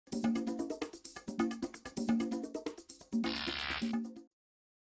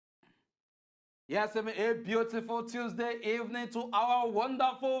Yes, a beautiful Tuesday evening to our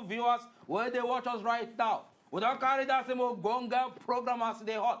wonderful viewers where they watch us right now. We don't carry that same old gonga program as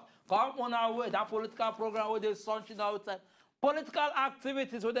they hot. Come on our way, that political program where they sunshine outside. Political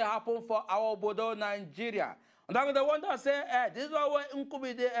activities where they happen for our Bodo Nigeria. And I'm the one that say, this is why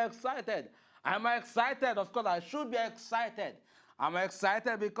we're excited. I'm excited, of course, I should be excited. I'm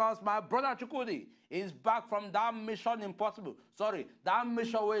excited because my brother Chukudi is back from that mission impossible. Sorry, that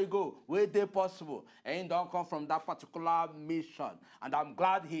mission where you go, where they possible. And he don't come from that particular mission. And I'm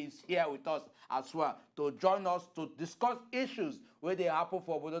glad he's here with us as well to join us to discuss issues where they happen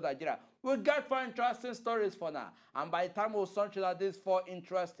for Obodo Nigeria. We'll get 4 interesting stories for now. And by the time we'll sunshine these 4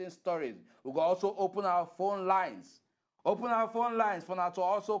 interesting stories, we'll also open our phone lines. Open our phone lines for now to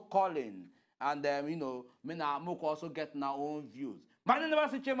also call in. And you know, me and Amuk also get our own views. My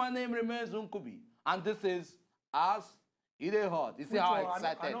name remains Nkubi. And this is As It Is Hot. You see how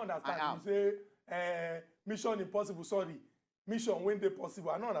excited I don't understand. You say, mission impossible, sorry. Mission when they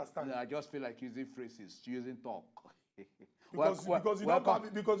possible. I don't understand. Yeah, I just feel like using phrases, using talk. because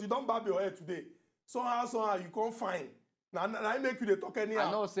you don't barb your head today. Somehow you can't find. Now I make you the talk anyhow.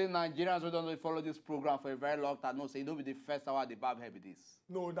 I know say Nigerians who don't follow this program for a very long time. No, say don't be the first hour they barb head with this.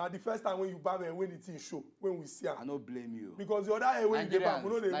 No, now the first time when you barb and when it's in show, when we see her. I don't blame you. Because the other day when you barb, we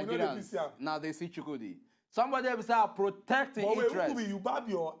know they see her. Now they see Chukudi. Somebody else say protect the interest. But you barb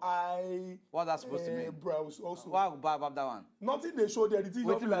your eye. What's that supposed to mean? Brows also. Why barb that one? Nothing they show there. The thing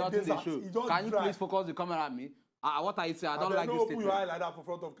just like this. Can you please focus the camera at me? What are you saying? I don't like this statement. Put your eye like that for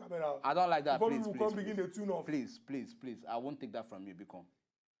front of camera. I don't like that. Please, begin the tune off. Please. I won't take that from you, Bicom.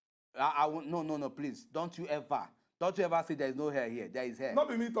 I won't. No. Please, don't you ever say there is no hair here. There is hair. Not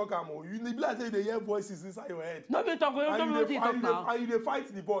be me talk, Amo. You need to say they hear voices inside your head. Not be talking. And you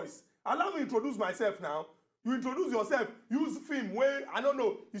fight the voice. Allow me introduce myself now. You introduce yourself. Use film where I don't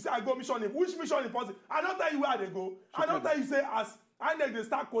know. You say I go mission. Which mission impossible? I don't tell you where they go. I don't tell you say as INEC they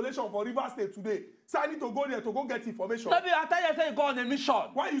start collation for River State today. So I need to go there to go get information. Maybe I tell you say you go on a mission.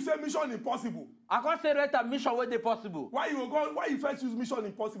 Why you say mission impossible? I can't say right a mission where they possible. Why you first use mission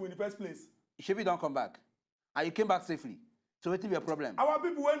impossible in the first place? Shebi don't come back. And you came back safely. So what will be a problem? Our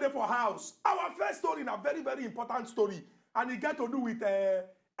people went there for house. Our first story is a very, very important story. And it got to do with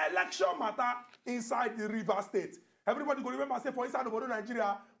election matter inside the River State. Everybody go remember say for inside Obodo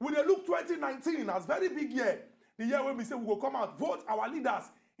Nigeria, we dey look 2019 as very big year. The year when we say we go come out, vote our leaders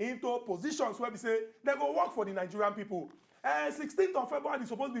into positions where we say they go work for the Nigerian people. 16th of February is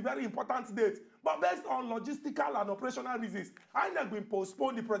supposed to be a very important date, but based on logistical and operational reasons, INEC will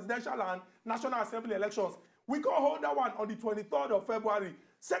postpone the presidential and National Assembly elections. We can hold that one on the 23rd of February.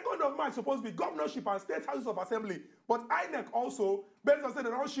 2nd of March is supposed to be governorship and state houses of assembly. But INEC also, based on say they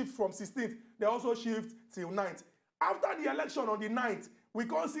don't shift from 16th, they also shift till 9th. After the election on the 9th, we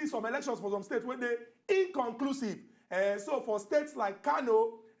can see some elections for some states when they inconclusive. So for states like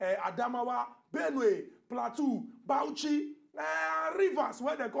Kano, Adamawa, Benue, Plateau, Bauchi, Rivers,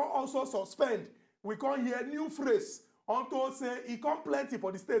 where they can also suspend, we can hear new phrase unto say it come plenty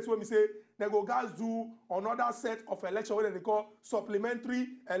for the states when we say they go guys do another set of election where they call supplementary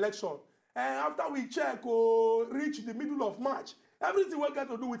election. After we check reach the middle of March, everything we get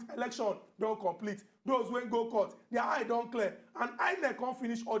to do with election don't complete. Those when go court, their eye don't clear, and INEC can't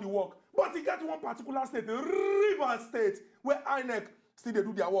finish all the work. But he get one particular state, the River State, where INEC still they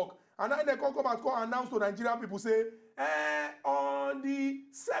do their work. And INEC can come and announce to Nigerian people say, on the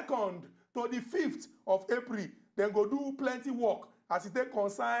 2nd to the 5th of April, they go do plenty work as it take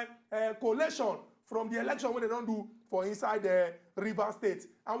concern collation from the election where they don't do for inside the River State.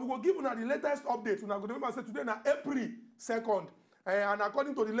 And we will give you the latest update. We go remember say today na April 2nd. And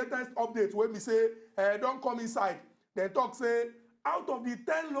according to the latest update, when we say don't come inside, they talk say out of the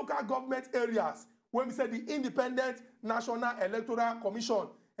 10 local government areas, when we say the Independent National Electoral Commission,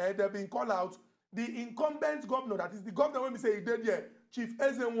 they've been called out, the incumbent governor, that is the governor when we say he did here, Chief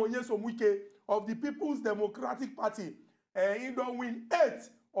Ezenwoye Somwike of the People's Democratic Party, he don't win 8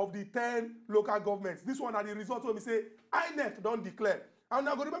 of the 10 local governments. This one are the results when we say INEC don't declare. And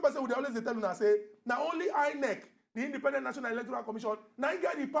now go remember say we always tell you now say now only INEC, the Independent National Electoral Commission, now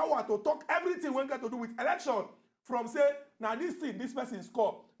get the power to talk everything when get to do with election. From say, now this thing, this person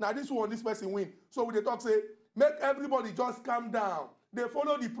score, now this one, this person win. So we they talk say, make everybody just calm down. They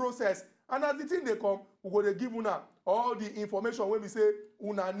follow the process. And as the thing they come, we go to give una all the information when we say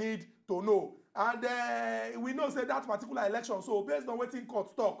una need to know. And we know say that particular election, so based on what in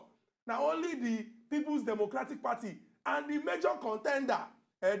court talk, now only the People's Democratic Party and the major contender,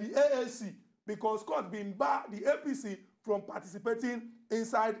 the AAC, because court been barred the APC from participating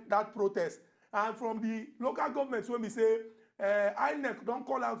inside that protest. And from the local governments when we say INEC don't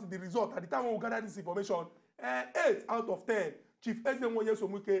call out the result. At the time when we gather this information, 8 out of 10. Chief Ezenwoye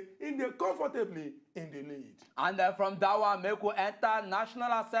Somuke comfortably in the lead. And then from that one, make we enter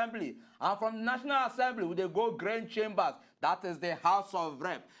National Assembly. And from National Assembly, we go Grand Chambers. That is the House of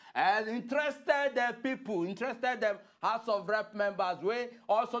Rep. And interested people, House of Rep members, we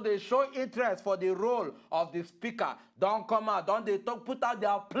also they show interest for the role of the Speaker. Don't come out, don't they talk, put out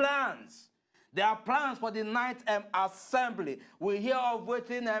their plans. There are plans for the 9th Assembly. We hear of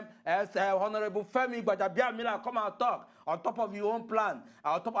waiting as Honorable Femi Gbajabia-Miller come and talk on top of your own plan.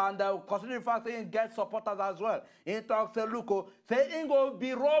 On top, and considering the fact that he get supporters as well. He talks to Luko, say he go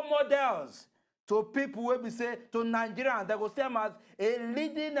be role models to people where we say to Nigerians. They go see him as a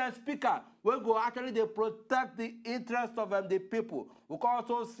leading speaker. We go actually they protect the interests of the people. We can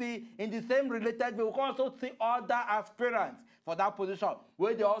also see in the same related way, we can also see other aspirants for that position,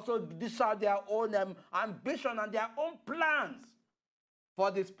 where they also dish out their own ambition and their own plans for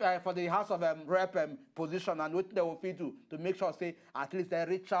this for the House of Rep position, and what they will fit to make sure say at least they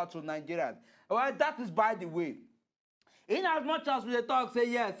reach out to Nigerians. Well, that is by the way. In as much as we talk, say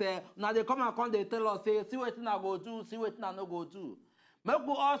yes, now they come and come, they tell us, say, see what I go do, see what I no go do. Make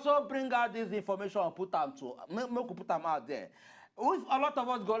we also bring out this information and put them to, make we put them out there. With a lot of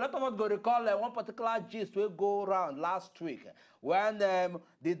us go recall one particular gist we go around last week when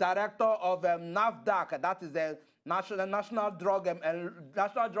the director of NAFDAC, that is the National Drug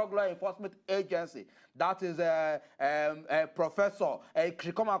Law Enforcement Agency, that is a professor,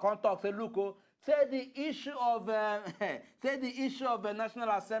 she come and talk, say, look, say the issue of the National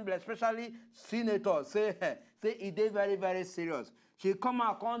Assembly, especially senators, say it is very, very serious. She come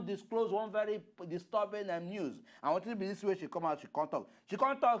out and disclose one very disturbing news. I want it to be this way. She come out, she can't talk. She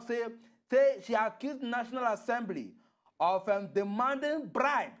can't talk. Say she accused National Assembly of demanding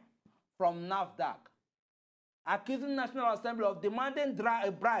bribe from NAFDAC. Accusing National Assembly of demanding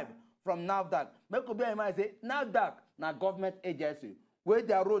a bribe from NAFDAC. Make up your mind, say NAFDAC, na government agency. Where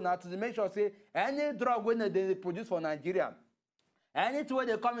their role now to make sure say any drug when they produce for Nigeria, anything where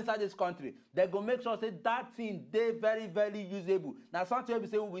they come inside this country, they go make sure say that thing they very, very usable. Now something we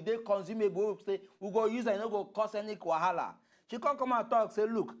say we they consumable, we say we go use and no go cause any wahala. She can't come and talk, say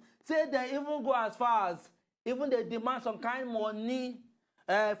look, say they even go as far as even they demand some kind of money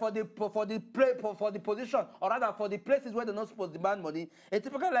for the position, or rather for the places where they're not supposed to demand money. A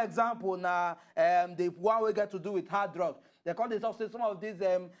typical example now, the one we get to do with hard drugs. They call this also some of these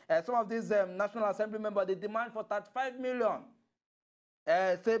National Assembly members, they demand for 35 million.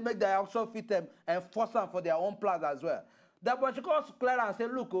 Say make their also fit them and force them for their own plans as well. But she calls clear and say,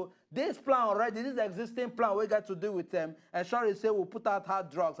 look, this plan already, this existing plan we got to do with them, and surely say we'll put out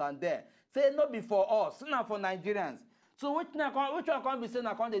hard drugs and there. Say not before us, not for Nigerians. So which one can't be saying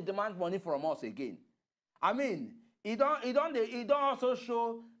I can't they demand money from us again? I mean, it don't also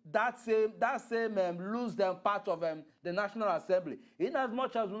show that same lose them part of the National Assembly. In as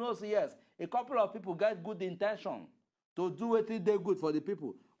much as we know, say yes, a couple of people get good intention to do what they good for the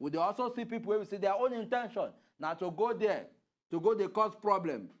people. We also see people who see their own intention now to go there, to go they cause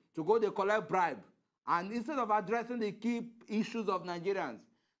problem, to go they collect bribe, and instead of addressing the key issues of Nigerians,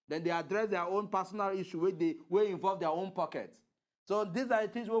 then they address their own personal issue where they involve their own pockets. So these are the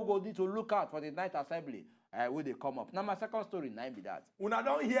things we will need to look at for the 9th Assembly. Where they come up. Now my second story, now be that. When I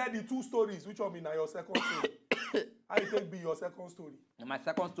don't hear the two stories, which one be now your second story? I think be your second story. My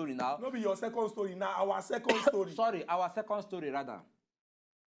second story now. No be your second story now. Our second story. Sorry, our second story rather.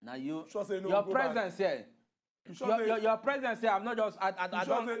 Now you. Sure say no, your presence here. Your presence here. I'm not just.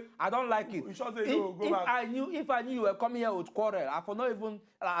 I don't like it. You sure say no, go back. If I knew you were coming here with quarrel, I would not even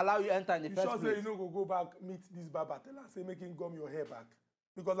allow you enter in the first place. You sure say you no go back meet this barber. Tell her say make him gum your hair back.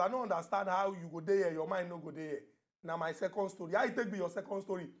 Because I don't understand how you go there, your mind no go there. Now my second story. How you take be your second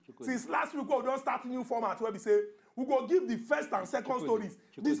story? Since last week we don't start new format where we say we go give the first and second stories.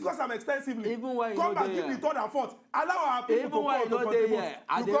 Discuss them extensively. Even when come and give the third and fourth. Allow our people to come to contribute.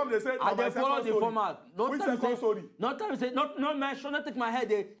 You come, they say, no, my follow the format. Which second story? Not time say, not mention, not take my head,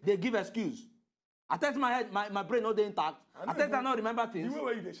 they give excuse. I text my head, my brain not intact. I text I not remember things. The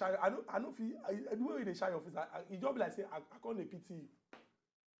way you shy, I don't feel the way you shy your face. You just be like say, I can't pity you.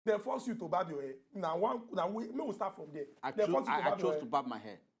 They force you to barb your hair. Now we will start from there. I chose to barb my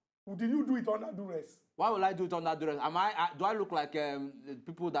hair. Did you do it under duress? Why would I do it under duress? Do I look like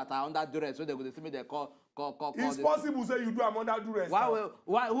people that are under duress? So they go see me, they call. It's possible say you do I'm under duress.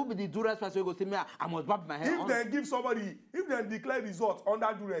 Why? Who be the duress person who go see me? I must barb my hair. If they give somebody, if they declare results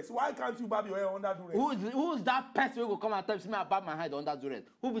under duress, why can't you barb your hair under duress? Who is that person who will come and tell me I barb my hair under duress?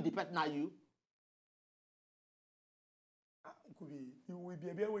 Who be the person? Now you? It could be. you will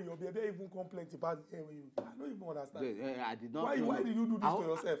be when your baby even complain about the air when you. I don't even understand. I did not. Why did you do this to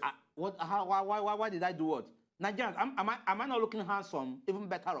yourself? Why did I do what? Nigerians, am I not looking handsome? Even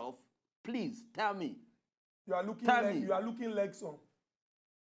better off? Please tell me. You are looking like some.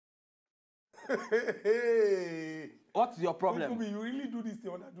 What's your problem? You really do this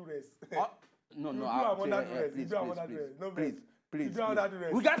thing under duress. No, please.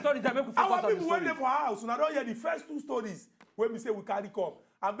 We got stories that make we focus our on the people went there stories. for our house. Una don't hear the first two stories when we say we carry come.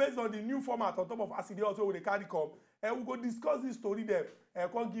 And based on the new format on top of ACD also we carry come. And we go discuss this story there.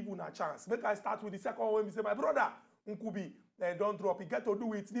 And can't give una a chance. Make I start with the second one when we say my brother Nkubi don't drop. It get to do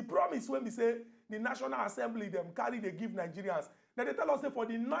with the promise when we say the National Assembly them carry they give Nigerians. Then they tell us that for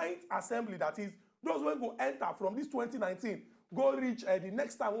the 9th assembly, that is those when go enter from this 2019, go reach the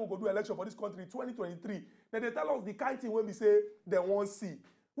next time we go do election for this country 2023. Then they tell us the kind thing when we say they won't see.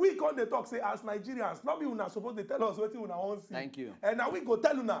 We come they talk say as Nigerians, not be una supposed to tell us what una won't see. Thank you. And now we go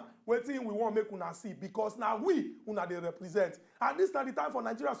tell una what we want make una see because now we una they represent. And this is the time for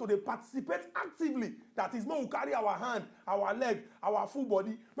Nigerians so they participate actively. That is, we carry our hand, our leg, our full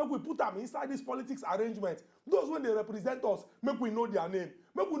body, make we put them inside this politics arrangement. Those when they represent us, make we know their name,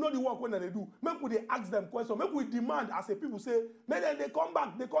 make we know the work when they do, make we they ask them questions, make we demand as a people say, make them they come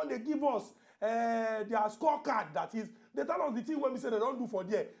back, they give us their scorecard. That is, they tell us the thing when we say they don't do for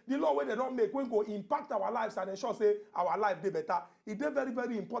there, the law when they don't make, when go impact our lives and ensure say our life they better. It is very,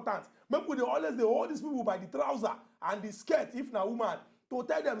 very important. Make we they always they hold these people by the trouser and the skirt if na woman to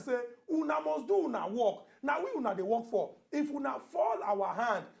tell them say una must do una work. Now we una they work for. If una fall our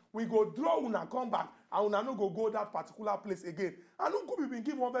hand, we go draw una come back and una no go that particular place again. And Nkubi been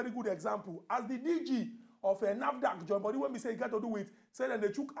give one very good example as the DG of NAFDAC joint body when we say it got to do with say that they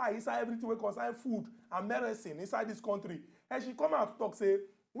took eye inside everything we concern food and medicine inside this country. And she come out to talk say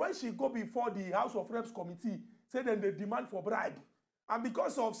when she go before the House of Reps committee, say then they demand for bribe. And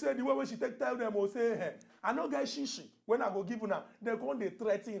because of say the way when she tell them or say hey, I no get shishi when I go give una, they come they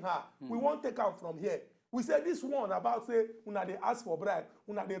threaten her. We won't take her from here. We say this one about say una they ask for bribe,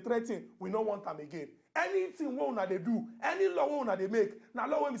 una they threaten, we don't want them again. Anything we una they do, any law we una they make, now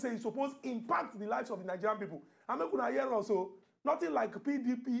law when we say it's supposed impact the lives of the Nigerian people. I make una hear also nothing like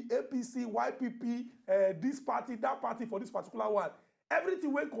PDP, APC, YPP, this party, that party for this particular one.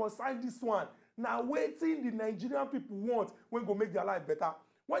 Everything we concern this one. Now waiting the Nigerian people want when go make their life better.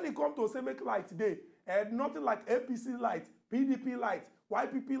 When it comes to say make light today, nothing like APC light, PDP light,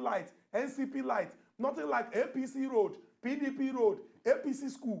 YPP light, NCP light, nothing like APC road, PDP road, APC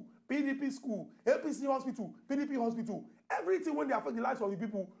school, PDP school, APC hospital, PDP hospital. Everything when they affect the lives of the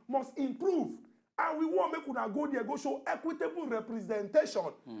people must improve. And we want make una go there, go show equitable representation.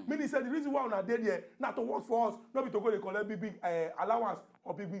 Meaning say the reason why una there not to work for us, not be to go to collect big allowance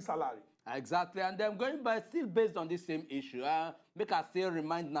or big salary. Exactly, and then going by still based on this same issue, make us still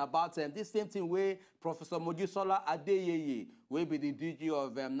remind about this same thing where Professor Mojisola Adeyeye will be the DG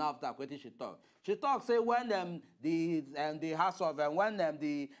of NAFDAC. What did she talk? She talks say when the House of when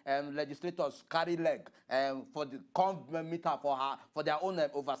the legislators carry leg for the meter for their own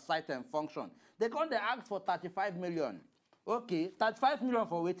oversight and function, they come they ask for 35 million. Okay, 35 million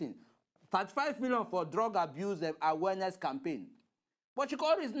for waiting, 35 million for drug abuse awareness campaign. But you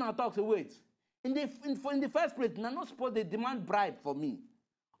call reason and talk to wait. In the first place, they're not supposed to demand bribe for me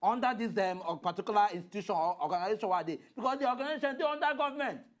under this particular institution or organization because the organization they under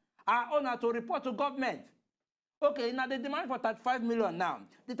government are owner to report to government. Okay, now they demand for 35 million now.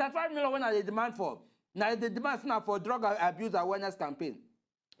 The 35 million when are they demand for? Now they demand now for drug abuse awareness campaign.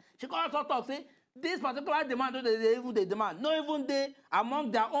 She can also talk say this particular demand they demand, not even they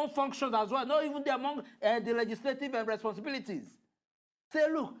among their own functions as well, not even they among the legislative responsibilities. Say,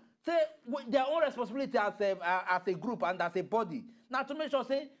 look, say their own responsibility as a group and as a body. Now to make sure,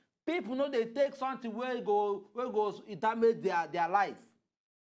 say, people know they take something where it damage their life.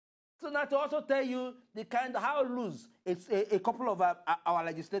 So now to also tell you the kind of how loose it's a couple of our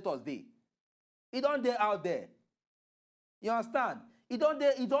legislators they. It don't they out there. You understand? It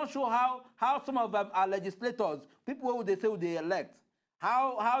don't show how some of our legislators, people who they say who they elect,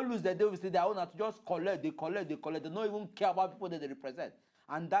 how loose they do with their own to just collect, they don't even care about people that they represent.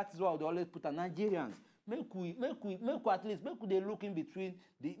 And that is why they always put on Nigerians. Make we at least they look in between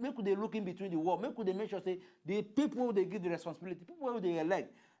the wall. Make they make sure say the people who they give the responsibility, people who they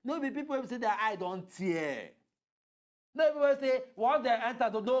elect. No be people who say their eye don't tear. No people say once they enter,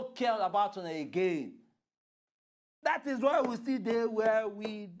 they don't care about it again. That is why we still there where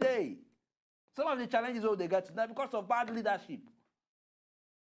we dey. Some of the challenges they get now because of bad leadership.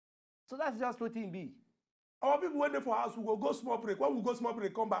 So that's just what it be. Our people went there for house, we go small break. When we go small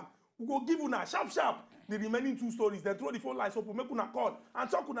break, come back. We go give una sharp the remaining 2 stories. Then throw the phone lines open, make una call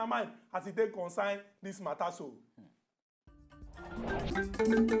and talk una mind as it take concern this matter so.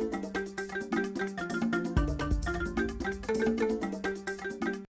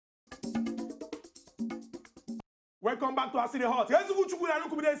 Welcome back to our City Hot. Here's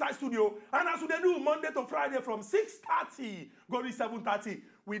the inside studio. And as we do Monday to Friday from 6:30 go to 7:30,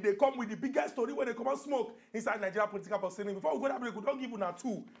 they come with the biggest story where they come and smoke inside Nigeria political proceedings. Before we go that break, we don't give you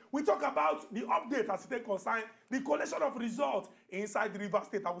 2. We talk about the update as it concern the collation of results inside the River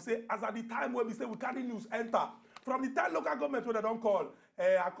State. I will say as at the time when we say we carry news enter from the 10 local government where they don't call,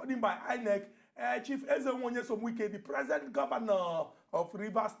 according by INEC, Chief Ezenwonye Somwike, the present governor of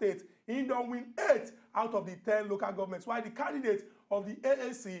River State, he don't win 8 out of the 10 local governments, while the candidate of the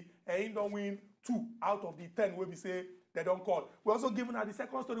AAC, he don't win 2 out of the 10 where we say they don't call. We also given her the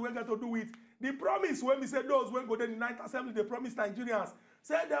second story we got to do with the promise when we say those when go to the 9th Assembly, they promise Nigerians,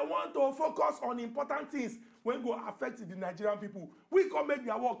 say they want to focus on important things when go affect the Nigerian people. We can make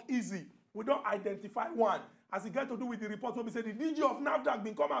their work easy. We don't identify one. As it got to do with the report when we say the DG of NAFDAC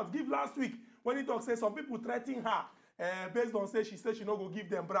been come out give last week when he talk say some people threatening her based on say she said she no go give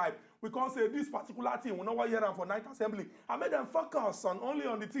them bribe. We can't say this particular thing we know what year for 9th Assembly. I made them focus on only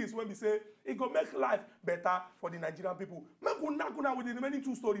on the things when we say it go make life better for the Nigerian people. Make una with the remaining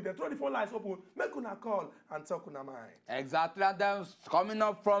 2 stories. The 24 lines open. Make una call and talk una mind. Exactly, and then coming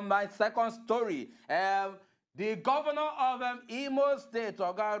up from my second story. The governor of Imo State,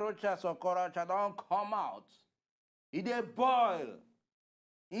 Oga Rocha Sokorocha, don't come out. He dey boil.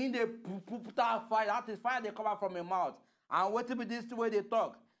 In the puta fire, that is fire they come out from his mouth. And what be this way they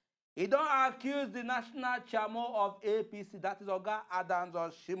talk? He don't accuse the national chairman of APC, that is Oga Adams or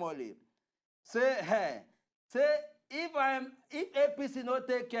Shimoli. Say if APC no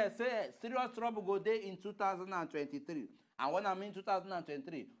take care, say serious trouble go there in 2023. And when I mean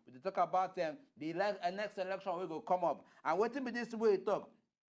 2023, we talk about the next election will go come up. And what be this way he talk?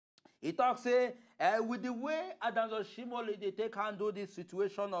 He talks say with the way Adams Oshimole they take handle this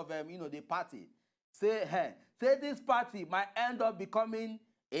situation of the party. Say this party might end up becoming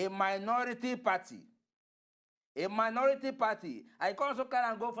a minority party. A minority party. I can also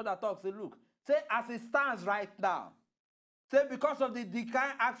carry and go for that talk. Say look, say as it stands right now. Say because of the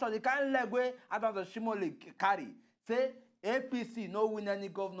kind action, the kind leg way Adams Oshimole carry. Say APC no win any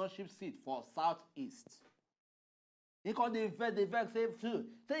governorship seat for Southeast. Because the vex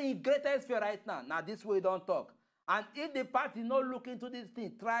say in greatest fear right now. Now this way don't talk. And if the party not look into this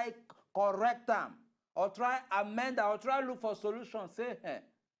thing, try correct them or try amend or try look for solutions.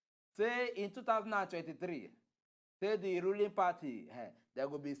 Say in 2023, say the ruling party, there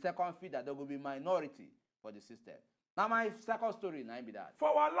will be second feeder, there will be minority for the system. Now my second story, now be that.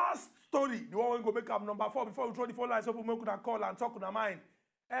 For our last story, the one we go make up number 4 before we throw the 4 lines open, we could call and talk on our mind.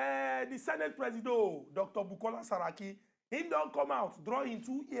 The Senate President, Dr. Bukola Saraki, he don't come out, draw in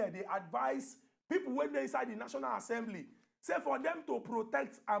 2 ears. They advise people when they inside the National Assembly, say for them to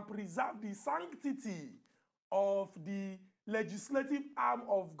protect and preserve the sanctity of the legislative arm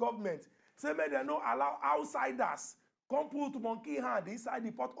of government. Say may they not allow outsiders come put monkey hand inside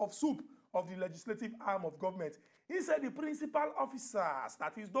the pot of soup of the legislative arm of government. He said the principal officers,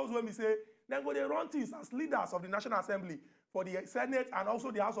 that is those when we say, then go they run things as leaders of the National Assembly, for the Senate and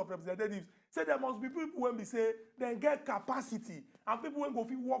also the House of Representatives, say there must be people when we say they get capacity and people when go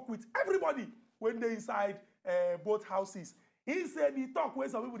fit work with everybody when they inside both houses. He said the talk where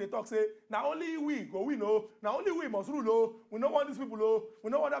some people they talk say now only we go we know, now only we must rule, we don't want these people, we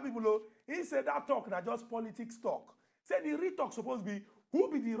don't want other people. He said that talk now just politics talk. Say the real talk supposed to be who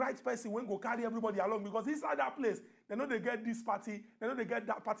be the right person when go carry everybody along, because inside that place they know they get this party, they know they get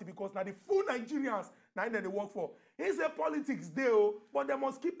that party, because now the full Nigerians now they work for. He say politics there, but they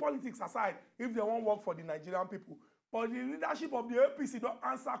must keep politics aside if they won't work for the Nigerian people. But the leadership of the APC don't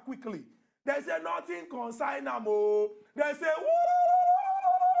answer quickly. They say nothing concern them. They say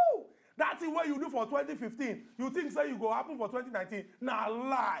woo! That's what you do for 2015. You think say you go happen for 2019? Nah,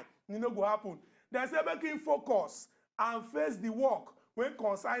 lie. You know go happen. They say making focus and face the work when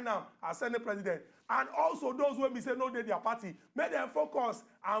consign them as Senate President. And also those when we say no they their party, make them focus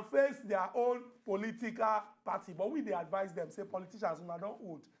and face their own political party. But we they advise them, say politicians una don't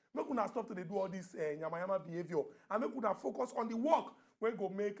hold. Make una stop to do all this yama behavior and make una focus on the work when go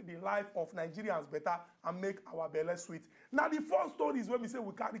make the life of Nigerians better and make our belly sweet. Now the first story is when we say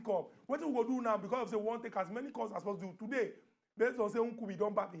we carry come. What we go do now, because of say we want take as many calls as possible today. Based on say we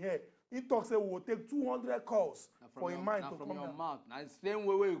don't back the hair. He talks say we will take 200 calls for your mind to from come your down. mouth. Now the same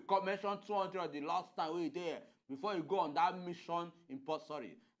way you mention 200 the last time we there before you go on that mission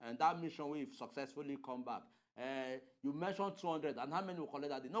and that mission we successfully come back. you mention 200, and how many will collect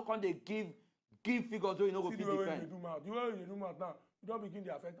that day? No, can they give figures so you know go fit defend? The way you do math now, you don't begin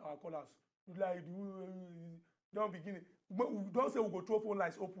to affect our callers. You like don't begin. We don't say we go throw phone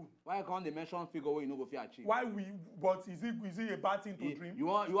lines open. Why can't they mention figure where you know go fit achieve? Why we? But is it a bad thing to dream? You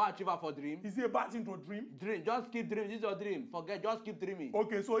want achiever for dream? Is it a bad thing to dream? Dream, just keep dreaming. This is your dream. Forget, just keep dreaming.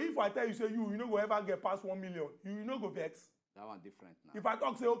 Okay, so if I tell you say you no go ever get past 1 million, you no go vex. That one different now. If I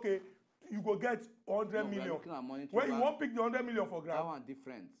talk say okay, you go get 100 million. When you won't pick the 100 million for grant. That one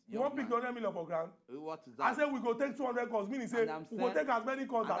different. You won't pick the 100 million for grant. What is that? I said we go take 200 calls, meaning say we go take as many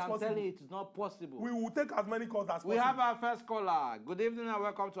calls as possible. I'm telling you, it is not possible. We will take as many calls as possible. We have our first caller. Good evening and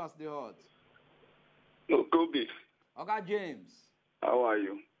welcome to Us the Hot. No, Kobe. Okay, James. How are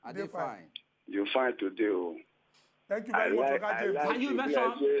you? I did fine. You're fine today. Oh. Thank you very much, Oga James. Can you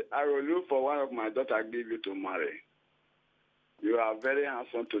mention? I will look for one of my daughter give you to marry. You are very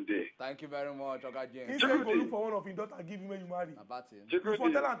handsome today. Thank you very much, Oga James. He said you go look for one of his daughter give him when you marry. About him. You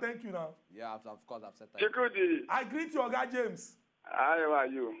for tell her thank you now. Yeah, of course I've said that. Chikudi. I greet you, Oga James. How are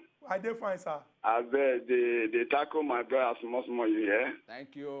you? I did fine, sir. I bet they tackle my brother small, you hear?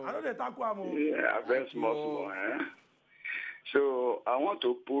 Thank you. I know they tackle him. Yeah, very small, eh? So I want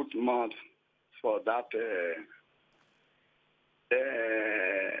to put mouth for that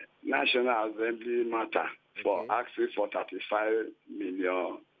National Assembly matter for asking for 35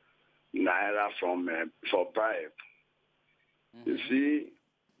 million naira from for bribe. You see,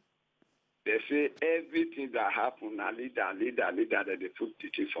 they say everything that happened, a leader, that they put the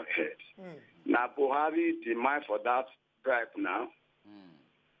thing for head. Now Buhari demand for that bribe now.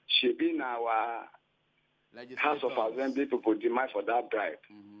 She be in our House of Assembly people demand for that bribe.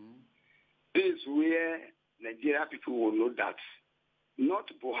 This is where Nigeria people will know that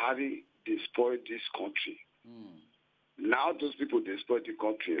not Buhari destroyed this country. Now those people destroyed the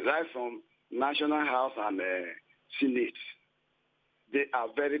country, right from National House and Senate. They are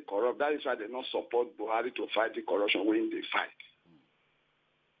very corrupt. That is why they don't support Buhari to fight the corruption when they fight.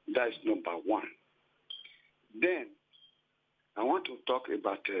 That is number one. Then, I want to talk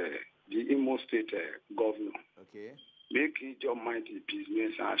about the Imo State governor. Okay. Make him just mind his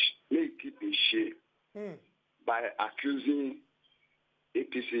business and make keep his shame by accusing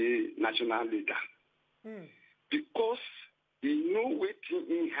APC national leader. Because he know waiting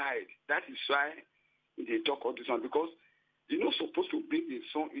in hide. That is why they talk all this one. Because he's not supposed to bring his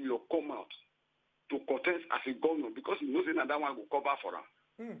son-in-law come out to contest as a governor because he knows that one will cover for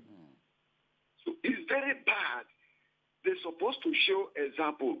him. So it's very bad. They're supposed to show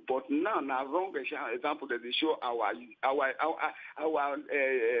example, but now wrong example that they show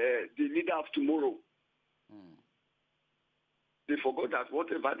the leader of tomorrow. They forgot that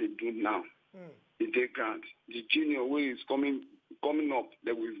whatever they do now is their grant. The junior way is coming up.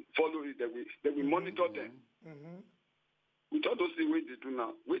 They will follow it. They will monitor them. With all those things they do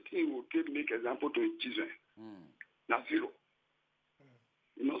now, waiting will make example to his children. Now zero.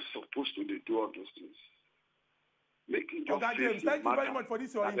 You're not supposed to do all those things. Okay, James, thank you very much for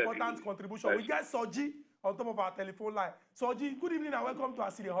this your important contribution. We get Soji on top of our telephone line. Soji, good evening and welcome to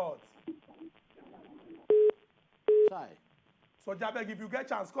our City Hall. Hi. Soji, I beg if you get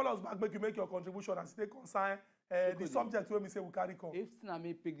chance, call us back, make your contribution and stay concerned. The subject where we say we carry come. If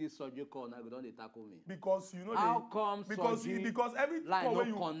Nami pick this Soji call, now don't they tackle me? Because you know how come because every call when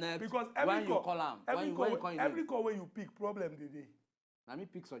you connect because every call when you pick problem the day. Now me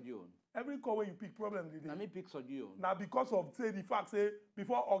pick Soji on. Every call when you pick problem the day. Now me pick Soji on. Now because of say the fact say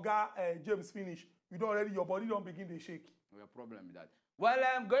before Oga James finish, you don't already your body don't begin to shake. We have a problem with that. Well,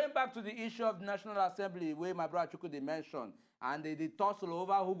 going back to the issue of the National Assembly, where my brother Chuku mentioned, and they tussle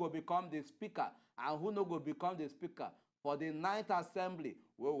over who will become the speaker and who no go become the speaker for the 9th Assembly,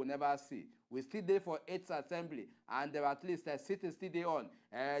 we will never see. We still there for 8th Assembly, and there at least a seat is still there on.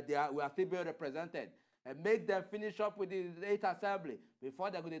 We are still being represented. Make them finish up with the 8th Assembly before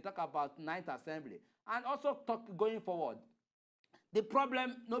they're going to talk about 9th Assembly. And also talk going forward. The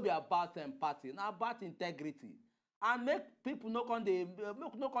problem not be about party, not about integrity. And make people no come they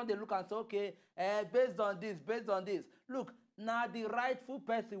look and say, okay, based on this. Look, now the rightful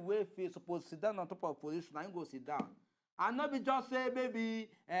person will feel supposed to sit down on top of position and go sit down. And not be just say maybe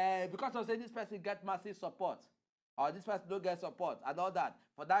because of say this person get massive support. Or this person don't get support and all that.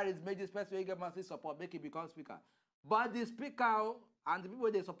 For that reason, make this person will get massive support, make it become speaker. But the speaker and the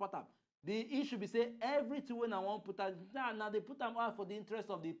people they support them, the issue be say everything when I want to put out, now they put them out for the interest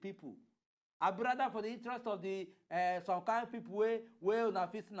of the people. I'd rather for the interest of the some kind of people where on a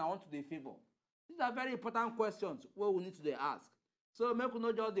facing I want to the favor. These are very important questions where we need to ask. So make we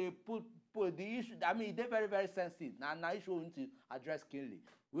not just they put the issue. I mean, they're very, very sensitive. Now issue we need to address keenly.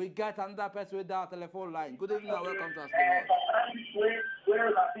 We get another person with our telephone line. Good evening and welcome to us.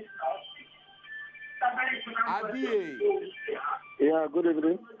 Abi. Yeah, good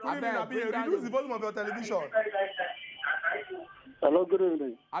evening. Good evening, Abi. Reduce the volume of your television. Hello, good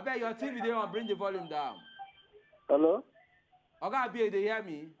evening. I bet your TV there and bring the volume down. Hello? Okay, Abi, they hear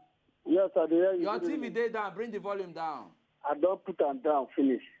me? Yes, I hear you. Your TV there down, bring the volume down. I don't put them down,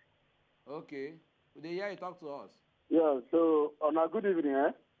 finish. Okay. They hear you talk to us. Yeah, so on a good evening,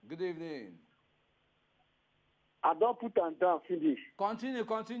 eh? Good evening. I don't put them down, finish.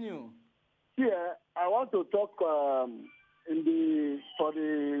 Continue. Here, I want to talk for the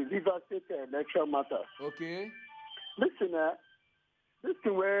River State election matter. Okay. Listen, this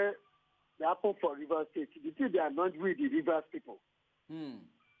thing where they happen for River State, you see they are not with the Rivers people.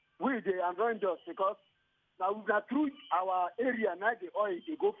 We, they are not just because now we are through our area, now the oil,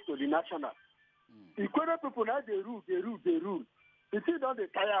 they go to the national. The Equator people, now they rule. The thing don't they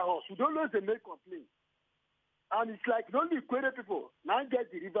tire us. We don't know they make complaints. And it's like only Equator people, now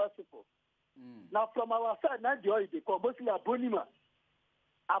get the Rivers people. Now from our side, now the oil, they come, mostly Abonima.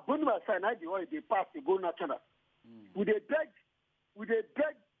 Abonima side, now the oil, they pass to go national. We they beg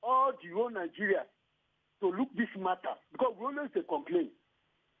all the whole Nigeria to look this matter because we always they complain.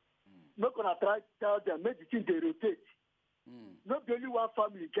 Not gonna try to tell them, make the thing they rotate. Not only one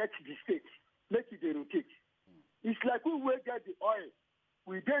family gets the state, make it they rotate. It's like we will get the oil.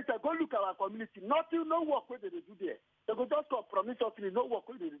 We then say, go look at our community. Nothing, no work where they do there. They go just compromise us, no work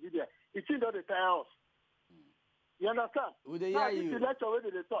where they do there. It's in the tire house. You understand? Now, this election where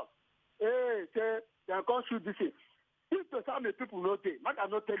they talk. Hey, say, they can't shoot this thing. If the some people know they, I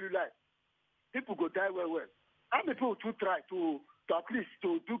cannot tell you lie. People go die well. How many people to try to at least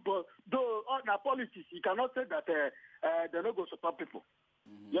to do, though on our politics, you cannot say that they're not going to support people.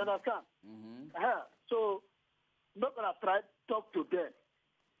 You understand? So, not going to try to talk to them.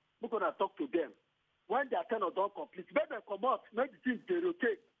 We're going to talk to them. When their tenure don't complete, let them come out, make the things they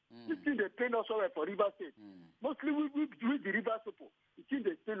rotate. This thing they pay us over for River State. Mostly we do the River people. The thing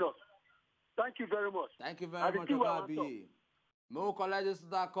they pay us. Thank you very much. Thank you very much, Ogabi. No colleges to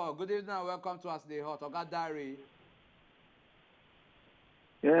that call. Good evening and welcome to us, the hot. Oga Dari.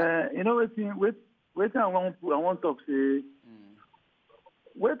 Yeah, you know what I want to say.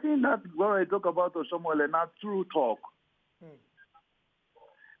 Waiting that when I talk about Osomole, not true talk.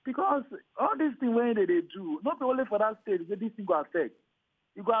 Because all these things where they do, not only for that state, where this thing will affect.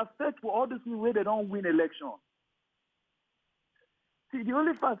 It will affect for all these things where they don't win election. See, the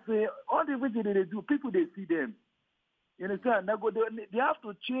only fact say all the things they do, people they see them. You understand? They have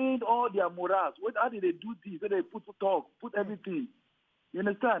to change all their morals. How did they do this? They put talk, put everything. You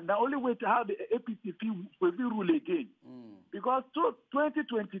understand? The only way to have the APC will be rule again. Because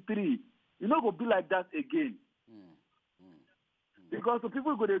 2023, you know, go be like that again. Because the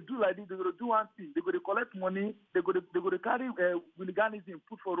people going to do like this, they're going to do one thing. They're going to collect money. They're going to carry hooliganism,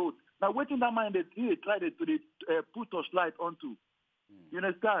 put for road. Now, waiting that mind, they try to put a slide onto. You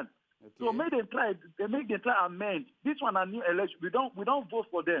understand? Okay. So make them try amend. This one a new election. We don't vote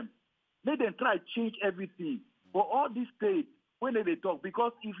for them. Make them try change everything for all these states when they talk.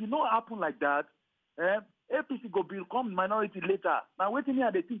 Because if you know happen like that, APC go become minority later. Now waiting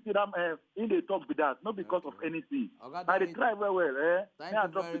here they think that in they talk with that, not because of anything. Now they try well. Thank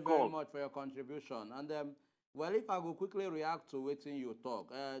you very much for your contribution. And well, if I go quickly react to waiting you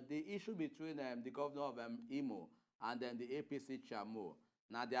talk, the issue between the governor of Imo and then the APC Chamo,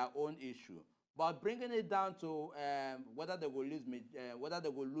 now their own issue. But bringing it down to whether they will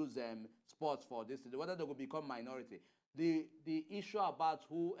lose sports for this, whether they will become minority. The issue about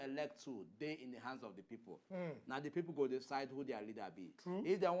who elects who, they in the hands of the people. Now the people go decide who their leader be. True.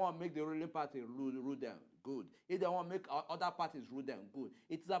 If they want to make the ruling party rule them, good. If they want to make other parties rule them, good.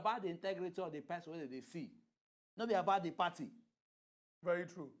 It's about the integrity of the person that they see, not be about the party. Very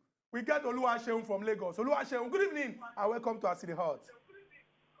true. We get Oluwaseun from Lagos. Oluwaseun, good evening and welcome to our City Hut.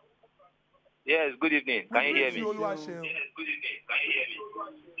 Yes, good evening. Can you hear me? Oluwaseun.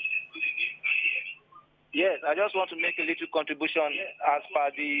 Yes, I just want to make a little contribution as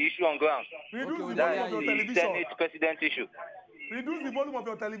per the issue on ground. Reduce the volume That of your is the television. Senate President issue. Reduce the volume of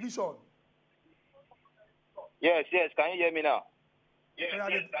your television. Yes, can you hear me now? Yes,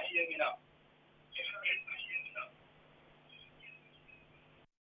 can you hear me now?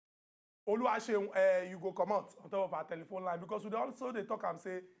 Oluwaseun, you go come out on top of our telephone line because we also they talk and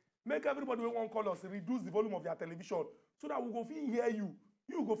say, make everybody who want call us reduce the volume of their television so that we go fit hear you.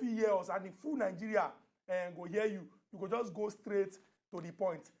 You go fit hear us and the full Nigeria go hear you. You go just go straight to the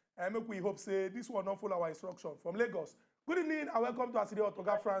point. And make we hope say this will not follow our instruction. From Lagos, Good evening and welcome to Aside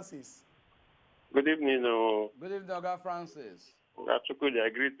Oga Francis. Good evening. Good evening, Oga Francis. I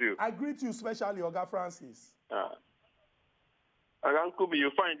greet you. I greet you especially, Oga Francis. Uncle,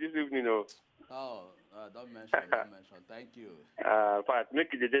 you fine this evening, don't mention, don't mention. Thank you. But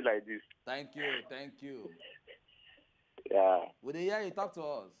make it a day like this. Thank you. Yeah. Would you hear you talk to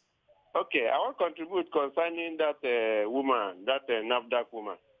us? Okay, I want to contribute concerning that woman, that NAFDAC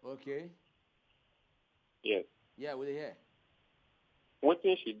woman. Okay. Yes. Yeah, would you hear? What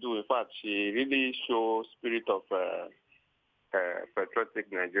thing she do, in fact, she really shows spirit of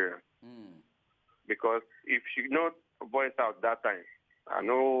patriotic Nigeria. Because if she not voice out that time,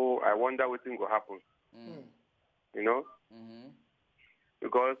 I wonder what thing will happen. You know?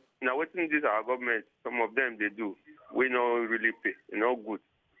 Because now what thing this our government, some of them they do, we don't really pay, good.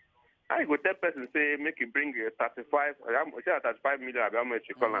 I go tell person say make you bring 35 million how much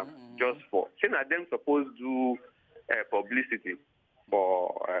you call them just for. Say na them supposed to do publicity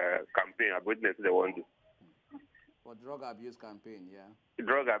for campaign about witness they want to do. For drug abuse campaign, yeah.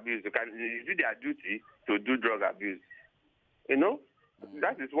 Drug abuse, you do their duty to do drug abuse.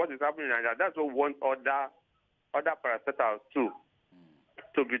 That is what is happening, and that's what we want other parastatals too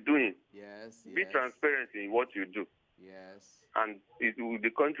to be doing. Yes. Be transparent in what you do. Yes. And the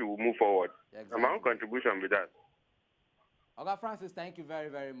country will move forward. Exactly. And my own contribution with that. Oga Francis, thank you very,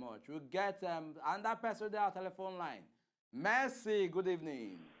 very much. We'll get another person there on telephone line. Mercy, good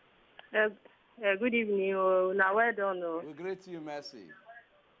evening. Good evening. Now, well done. We greet you, Mercy.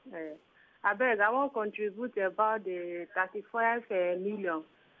 I beg, I want to contribute about the 35 million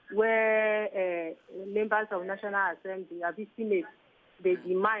where members of National Assembly have estimated the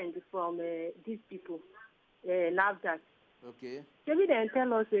demand from these people, NAFDAC. Okay. Maybe they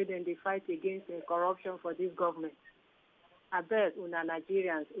tell us that they fight against corruption for this government. I beg, una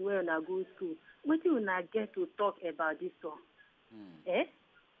Nigerians, where una go school, what do una get to talk about this one?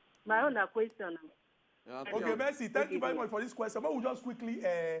 My own question. Okay, Mercy, thank you very much for this question. But we'll just quickly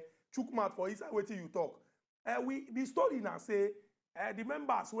chook mouth for inside waiting you talk. The story now say the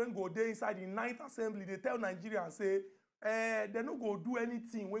members when go there inside the 9th Assembly, they tell Nigerians say they not go do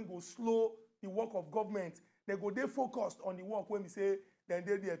anything when go slow the work of government. They go they focused on the work when we say then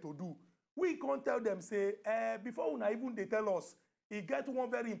they're there to do. We can't tell them say before una even they tell us, it get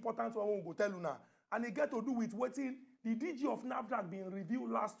one very important one we go tell una, and it get to do with waiting the DG of NAFDAC being reviewed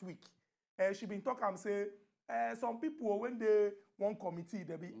last week. She been talking and say some people when they want committee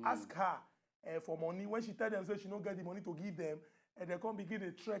they be ask her for money. When she tell them say she don't get the money to give them, and they come begin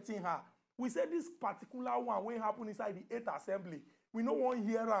to threaten her. We say this particular one when happen inside the 8th Assembly, we no one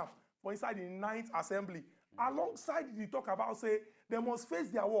hear am for inside the 9th Assembly. Alongside the talk about say they must face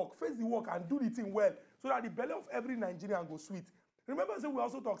the work and do the thing well so that the belly of every Nigerian go sweet. Remember say we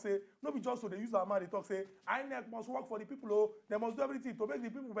also talk say no be just so they use our man, they talk say INEC must work for the people, they must do everything to make the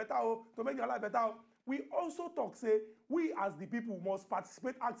people better, to make their life better. We also talk say we as the people must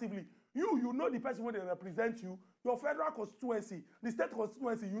participate actively. You know the person when they represent you, your federal constituency, the state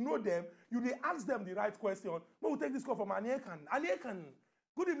constituency, you know them, you they ask them the right question. But we'll take this call from Aniekan.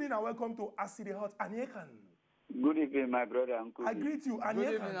 Good evening and welcome to Aside Hot, Aniekan. Good evening, my brother. Uncle. I greet you, Aniekan.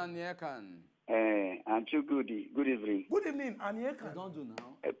 Good evening, Aniekan. And you good evening. Good evening, Aniekan. Don't do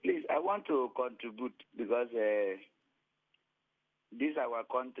now. Please, I want to contribute because this our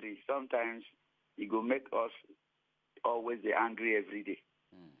country. Sometimes it will make us always angry every day.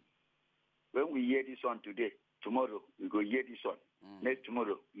 When we hear this one today, tomorrow we go hear this one. Next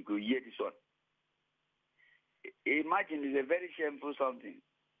tomorrow we go hear this one. Imagine it's a very shameful something.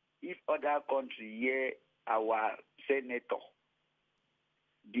 If other country hear our senator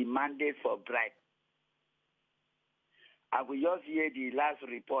demanded for bribe, and we just hear the last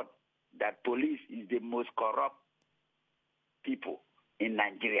report that police is the most corrupt people in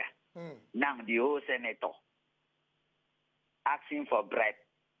Nigeria. Now the whole senator asking for bribe.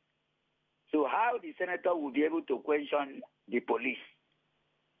 So how the senator will be able to question the police?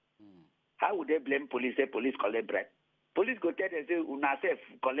 How would they blame police? Say police collect bribe. Police go tell them say una self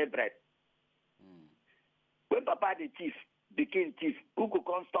collect bribe. When Papa the chief became chief, who could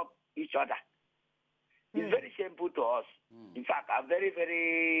come stop each other? It's very shameful to us. In fact, I'm very,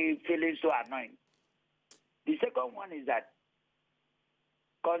 very feeling so annoying. The second one is that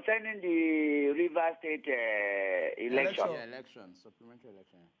concerning the River State election. Supplementary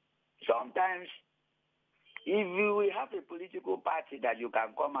election. Sometimes, if we have a political party that you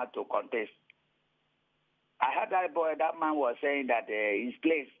can come out to contest, I heard that man was saying that his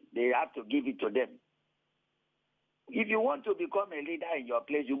place, they have to give it to them. If you want to become a leader in your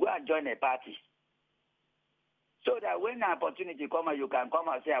place, you go and join a party. So that when an opportunity comes, you can come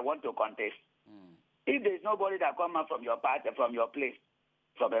and say, I want to contest. If there's nobody that come out from your party, from your place,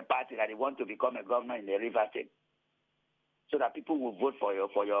 from a party that they want to become a governor in the River State, so that people will vote for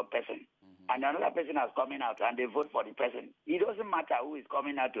your person. And another person has coming out and they vote for the person. It doesn't matter who is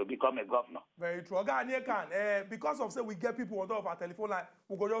coming out to become a governor. Very true. Oga Aniekan, because of say we get people on top of our telephone line,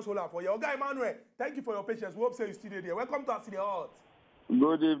 we go just hold on for you. Oga Emmanuel, thank you for your patience. We hope say you still there. Welcome to City Hall.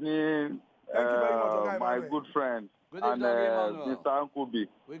 Good evening. Thank you very much, Oga my Emmanuel. good friend. Good and evening, Mr. Nkubi.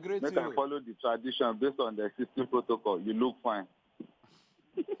 We greet Make you. I follow the tradition based on the existing protocol. You look fine.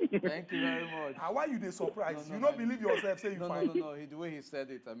 Thank you very much. Why you dey surprised? No, you no, don't believe yourself, say you fine. No. The way he said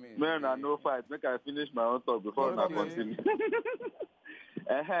it, I mean. Man, I no fight. Make I finish my own talk before I continue.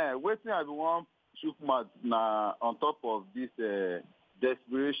 Waiting I be one shook mouth na on top of this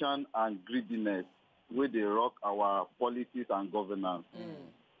desperation and greediness where they rock our policies and governance.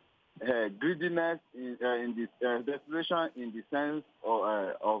 Greediness in this desperation in the sense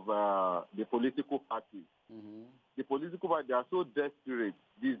of the political parties. The political parties, they are so desperate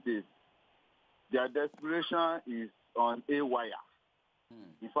these days. Their desperation is on a wire.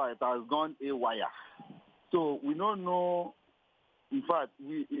 In fact, it has gone a wire. So we don't know. In fact,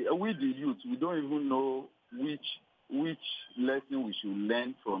 we the youth, we don't even know which lesson we should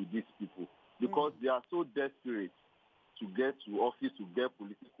learn from these people, because they are so desperate to get to office, to get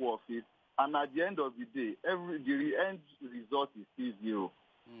political office, and at the end of the day, the end result is still zero.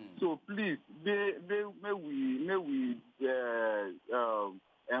 So please, may we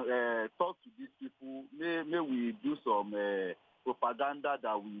talk to these people. May we do some propaganda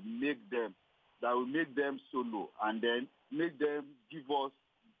that will make them solo, and then make them give us,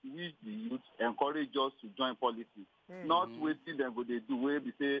 we the youth, encourage us to join politics. Not waiting them what they do, where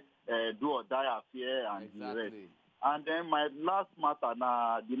they say do or die affair and the rest. And then my last matter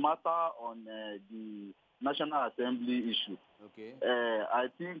now, the matter on the National Assembly issue. Okay. I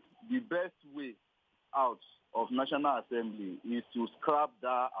think the best way out of National Assembly is to scrap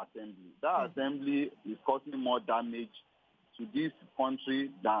that assembly. That assembly is causing more damage to this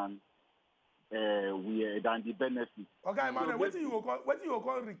country than the benefit. Okay, Emmanuel, what do you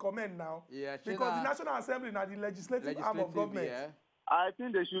go recommend now? Yeah, because the National Assembly now the legislative arm of government. Yeah. I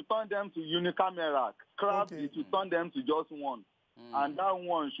think they should turn them to unicameral. Scrap it to turn them to just one. And that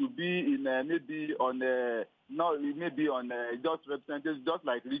one should be in maybe on just representatives, just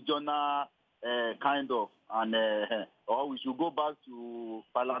like regional kind of, and or we should go back to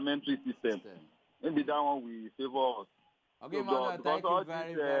parliamentary system. Maybe that one will favor us. Okay, so Emmanuel, thank you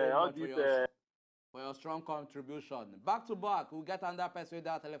very much for your strong contribution. Back to back, we'll get another person with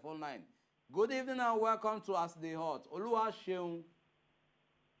that telephone line. Good evening and welcome to As They Hot. Oluwa Sheung.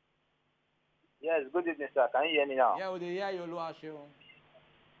 Yes, good evening, sir. Can you hear me now? Yeah, we hear you, Oluwa Sheung.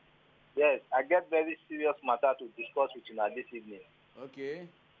 Yes, I get very serious matter to discuss with you now this evening. Okay.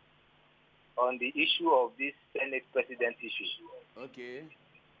 On the issue of this Senate President issue. Okay.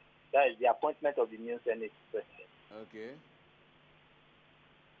 That is the appointment of the new Senate President. Okay.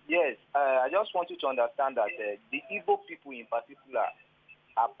 Yes, I just want you to understand that the Igbo people in particular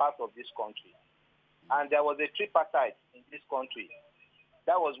are part of this country. And there was a tripartite in this country.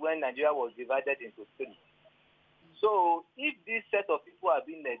 That was when Nigeria was divided into three. So if this set of people are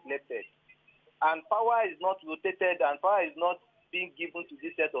being neglected and power is not rotated and power is not being given to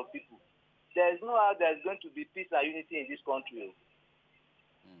this set of people, there is no how there is going to be peace and unity in this country.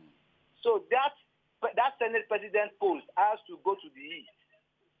 So that Senate President post has to go to the east.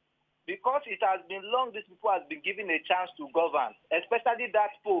 Because it has been long, these people have been given a chance to govern, especially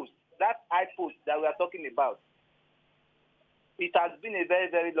that post, that high post that we are talking about. It has been a very,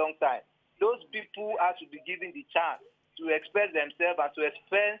 very long time. Those people have to be given the chance to express themselves and to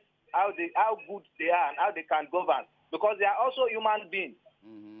express how good they are and how they can govern. Because they are also human beings.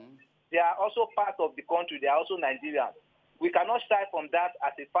 They are also part of the country. They are also Nigerians. We cannot shy from that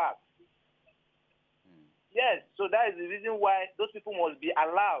as a fact. Yes, so that is the reason why those people must be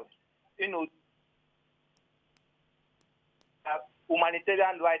allowed, have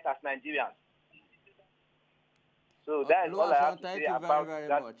humanitarian rights as Nigerians. So that is all I have to say about very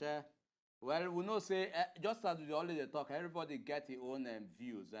that. much. Well, we know say just as we already talk, everybody get their own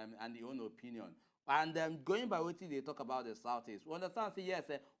views and their own opinion. And going by what they talk about the Southeast, we understand, say, yes,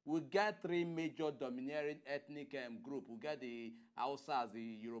 we get three major domineering ethnic groups. We get the Hausas,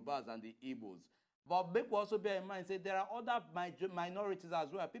 the Yorubas, and the Igbos. But make we also bear in mind, say, there are other minorities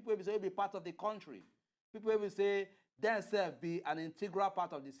as well. People will say be part of the country. People will say themselves be an integral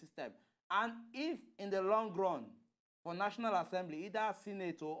part of the system. And if in the long run, for National Assembly, either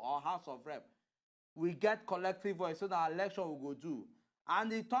Senate or House of Rep, we get collective voice, so that election will go do.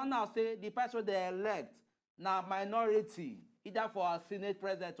 And the turnout say the person they elect now minority, either for a Senate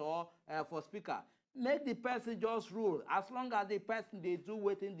president or for speaker. make the person just rule. As long as the person they do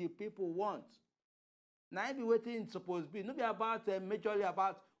what the people want. Now it be waiting supposed to be. Not be about majorly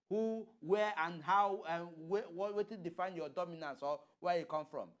about who, where, and how, and what to define your dominance or where you come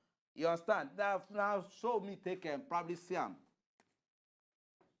from. You understand? Now show me take and probably see them.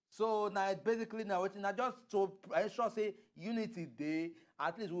 So now basically now waiting now just to ensure say unity day,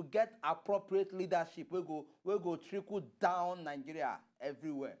 at least we get appropriate leadership. We go trickle down Nigeria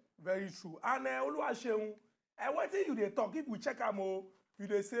everywhere. Very true. And Oluwaseun, what you they talk? If we check them all, you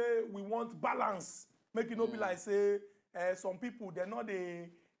they say we want balance. Make it not be like say some people they're not involved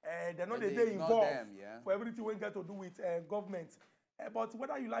for everything we get to do with government. But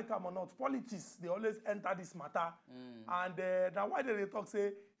whether you like them or not, politics they always enter this matter. And now why they talk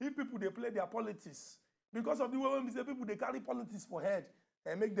say if people they play their politics because of the way when we say people they carry politics for head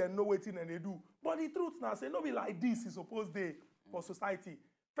and make them know what and they do. But the truth now say no be like this is supposed they for society.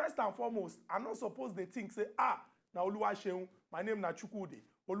 First and foremost, I'm not supposed they think say now Oluwaseun, my name na Chukwudi.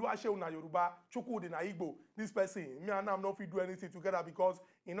 Oluwaseun na Yoruba, Chukwudi na Igbo. This person, me and I'm not fit do anything together because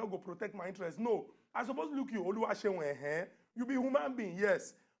he not go protect my interest. No, I suppose look you Oluwaseun you be human being,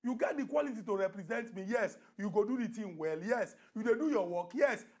 yes. You get the quality to represent me, yes. You go do the thing well, yes. You dey do your work,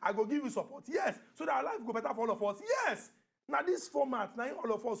 yes. I go give you support, yes. So that our life go better for all of us, yes. Now this format, now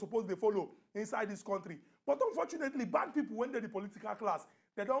all of us supposed to follow inside this country. But unfortunately, bad people when they're the political class,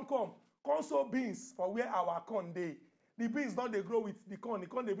 they don't come. Corn sow beans for where our corn dey. The beans don't they grow with the corn. The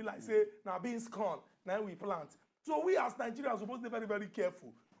corn they be like say, now beans corn, now we plant. So we as Nigerians are supposed to be very, very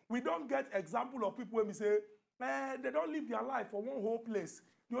careful. We don't get example of people when we say, they don't live their life for one whole place.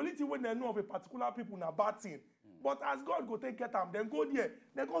 The only thing when they know of a particular people na bad thing. But as God go take care of them, then go there.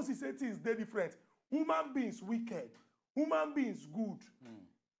 Then go see say things they different. Human beings wicked. Human beings good.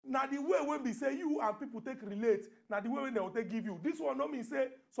 Now the way when we say you and people take relate, now the way when they will take give you. This one no mean say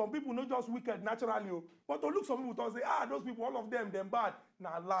some people not just wicked naturally, but to look some people to say those people all of them bad.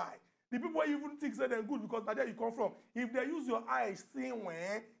 Now lie. The people you even think say them good because that's where you come from. If they use your eyes seeing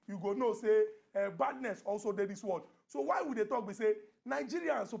when you go know say badness also did this world. So why would they talk? We say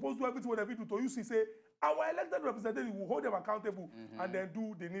Nigerians supposed to do everything whatever do to you see say our elected representative will hold them accountable and then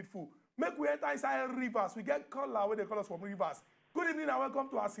do the needful. Make we enter inside rivers. We get color where they call us from rivers. Good evening and welcome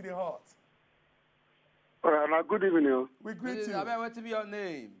to our city hall. Good evening. We greet you. What to be your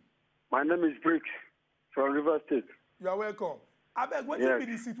name? My name is Brick from River State. You are welcome. Abeg, what will be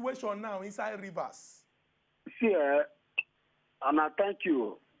the situation now inside rivers? See, and I thank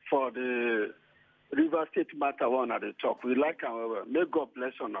you for the River State matter one at the talk. We like our may God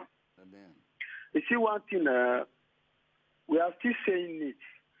bless on us. Amen. You see one thing, we are still saying it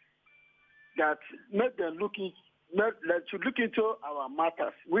that make them should look into our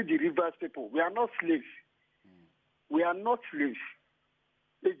matters with the rivers people. We are not slaves. We are not slaves.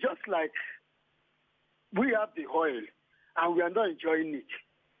 It's just like we have the oil and we are not enjoying it.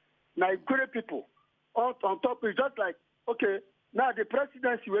 Now, great people on top, it's just like, okay, now the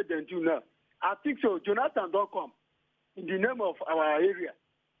presidency where they do now, I think so. Jonathan don't come in the name of our area.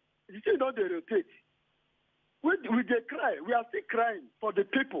 You see, don't they rotate? We they cry. We are still crying for the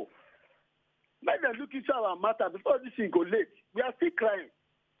people. Let them look into our matter before this thing go late. We are still crying.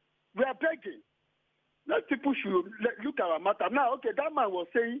 We are begging. Let people should look at our matter. Now, okay, that man was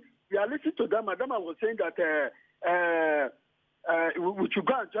saying, we are listening to that man. That man was saying that we should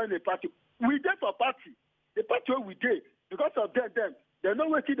go and join the party. We did for party. The party where we did. Because of them, they know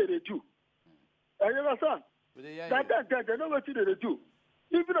what they do. You understand? They know what they do.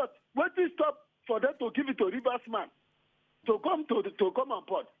 Even not, what is stop for them to give it to Rivers man to come on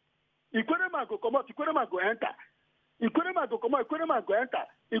board? Equerema go come out, Equerema go enter. Equerema go come out, Equerema go enter.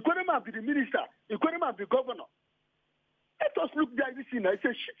 Equerema be the minister, Equerema be governor. Let us look at this thing. It's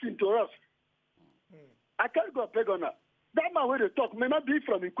a shit into us. I can't go beg on that. That man where they talk may not be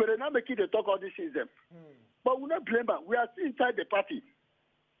from Equerema, not making they talk all these things them. But we not blame them. We are still inside the party.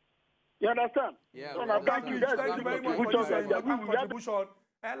 You understand? Yeah. So thank you very much for your contribution.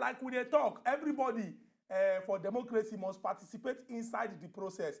 Like we they talk, everybody for democracy must participate inside the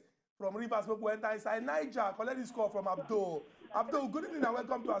process. From Rivers, we enter inside Niger. Collect this call from Abdul. Abdul, good evening and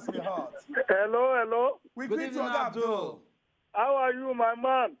welcome to us in the heart. Hello. We greet you, Abdul. How are you, my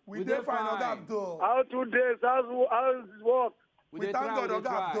man? We did fine, Abdul. How 2 days? How's work? We thank God,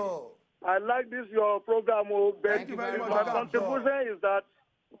 Abdul. I like this your program. Thank you very much. My contribution is that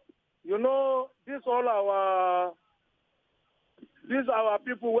these our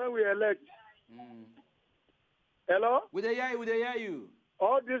people when we elect. Hello? We hear you.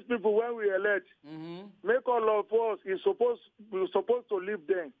 All these people when we elect, make all of us we're supposed to leave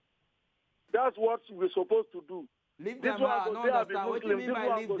them. That's what we're supposed to do. Leave this them one out. go No say I be understand. What do you Muslim. mean This by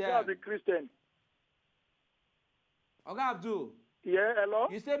one leave go say I them? be Christian. Okay, Abdul. Yeah, hello?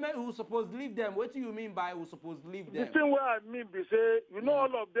 You say men who supposed to leave them. What do you mean by who supposed to leave them? The thing where I mean be say, you know,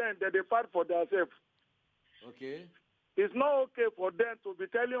 all of them that they fight for themselves. Okay. It's not okay for them to be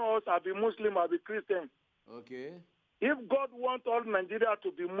telling us I be Muslim, I be Christian. Okay. If God wants all Nigeria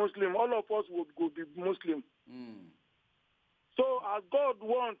to be Muslim, all of us would go be Muslim. So as God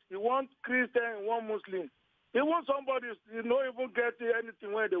wants, He wants Christian, He wants Muslim. He wants somebody, you know, even get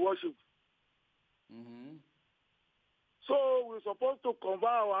anything where they worship. So we're supposed to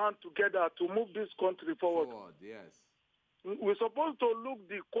combine our hands together to move this country forward. Yes. We're supposed to look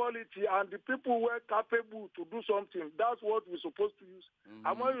the quality and the people who are capable to do something. That's what we're supposed to use.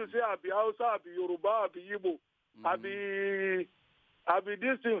 And when you say I be Hausa, I be Yoruba, I be Igbo, I be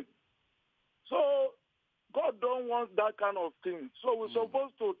this thing. So God don't want that kind of thing. So we're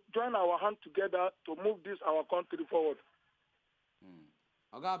supposed to join our hands together to move this our country forward.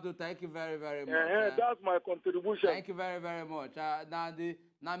 Okay, Abdul, thank you very, very much. That's my contribution. Thank you very, very much.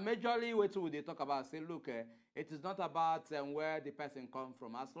 Now, majorly, what they talk about, say, look, it is not about where the person comes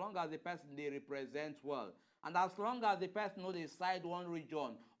from. As long as the person they represent well, and as long as the person know they side one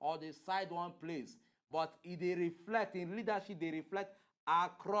region or they side one place, but they reflect in leadership, they reflect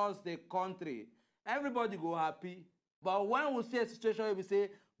across the country. Everybody go happy. But when we see a situation where we say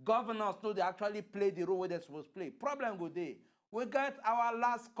governors know they actually play the role where they're supposed to play, problem go there. We got our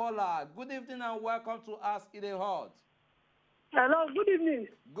last caller. Good evening and welcome to us in the hut. Hello, good evening.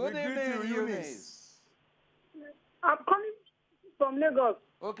 Good evening, Eunice. I'm calling from Lagos.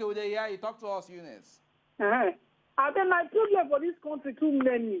 Okay, well, yeah, you talk to us, Eunice. I think my problem for this country too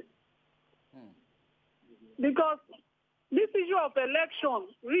many. Because this issue of election,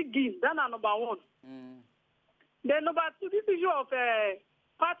 rigging, that's number one. Then number two, this issue of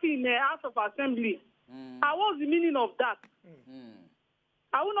party in the House of Assembly. And what's the meaning of that?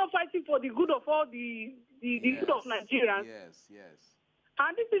 Are we not fighting for the good of all the good of Nigerians? Yes.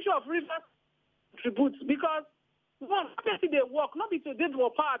 And this issue of rivers tributes, because one, they work, not be today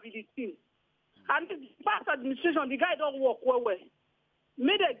for power be the thing. And the past administration, the guy don't work well.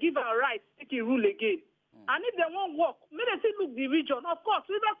 May they give a right, take a rule again. And if they won't work, may they say look the region. Of course,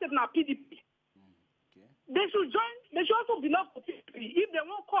 Rivers State na PDP. They should join, they should also belong to PDP. If they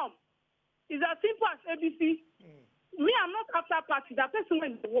won't come, it's as simple as ABC. Me, I'm not after party. That person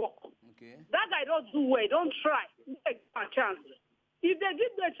when they work. That guy don't do well. Don't try. Take a chance. If they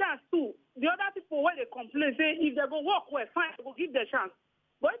give the chance too, the other people when they complain say if they go work well, fine, they go give the chance.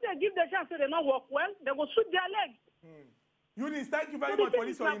 But if they give the chance, say they not work well, they go shoot their legs. Eunice, thank you very much for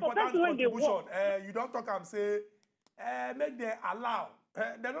this important contribution. You don't talk and say, make them allow.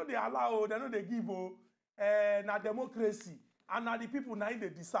 They know they allow, they know they give. Na democracy. And now the people now they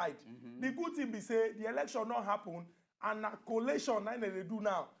decide. The good thing be say the election not happen, and na collation now they do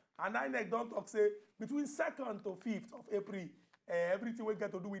now. And INEC don't talk say between 2nd to 5th of April, everything we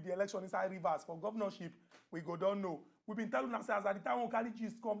get to do with the election inside Rivers for governorship, we go don't know. We've been telling ourselves at the time when carry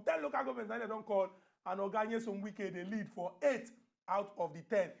gist come, 10 local governments they don't call, and Oganye some weekend they lead for 8 out of the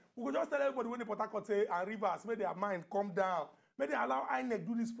 10. We could just tell everybody when the Port Harcourt say and Rivers, may their mind come down, may they allow INEC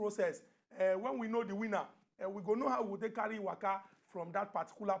do this process. When we know the winner, we go know how we take carry waka from that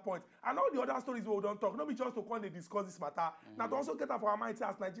particular point. And all the other stories we don't talk, not be just to come and discuss this matter. Now to also get up our minds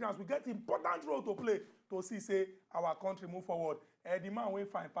as Nigerians, we get important role to play to see say our country move forward. The man will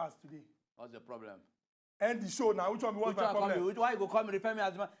find pass today. What's the problem? End the show now. Which one was my problem? Which one you go come and refer me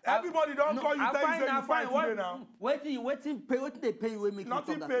as man? Everybody don't call you, tell you say you find today now. Waiting they pay you make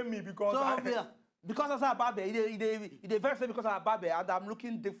nothing pay me because so, because I Ababe, they very say because I Ababe and I'm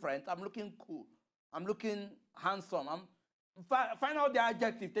looking different, I'm looking cool, I'm looking handsome. Find out the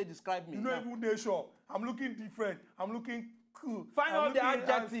adjective they describe me. You know even they sure. I'm looking different. I'm looking cool. Find out the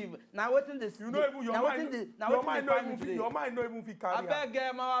adjective. Now waiting this. You know even your mind not even fit carry. I beg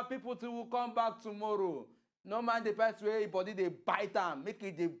our people to come back tomorrow. No man the best way body they bite them, make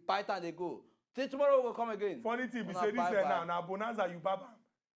it they bite and they go. Till tomorrow will come again. Funny thing, we say this now bonanza you bab.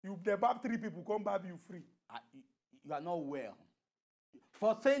 You the bab 3 people come bab you free. You are not well.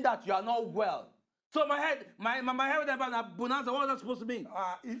 For saying that you are not well. So my head about bonanza, what was that supposed to mean?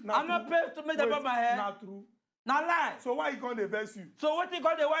 I'm not paid to make that about my head. Not true. Not lie. So why you can't vex you? So what you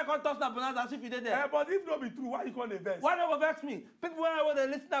call the why can't toss that bonanza as if you did there? But if not be true, why you can't vex? Why don't vex me? People when they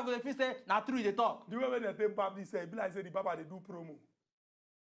listen to they say, not true they talk. The way when they take Pabli say, be like say the Papa they do promo.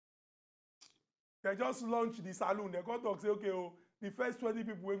 They just launch the saloon. They go talk say, okay, oh, the first 20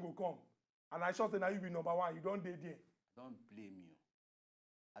 people will go come. And I shot say now you be number 1. You don't dare there. I don't blame you.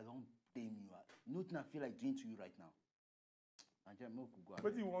 I don't blame you. Nothing I feel like doing to you right now.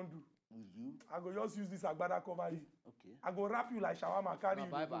 What do you want to do? You? I go just use this agbada cover you. Okay. I go wrap you like shawarma, carry you.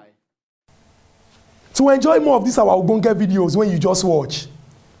 Bye-bye. To enjoy more of these our ogbonge videos when you just watch,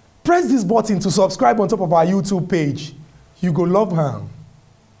 press this button to subscribe on top of our YouTube page. You go love am.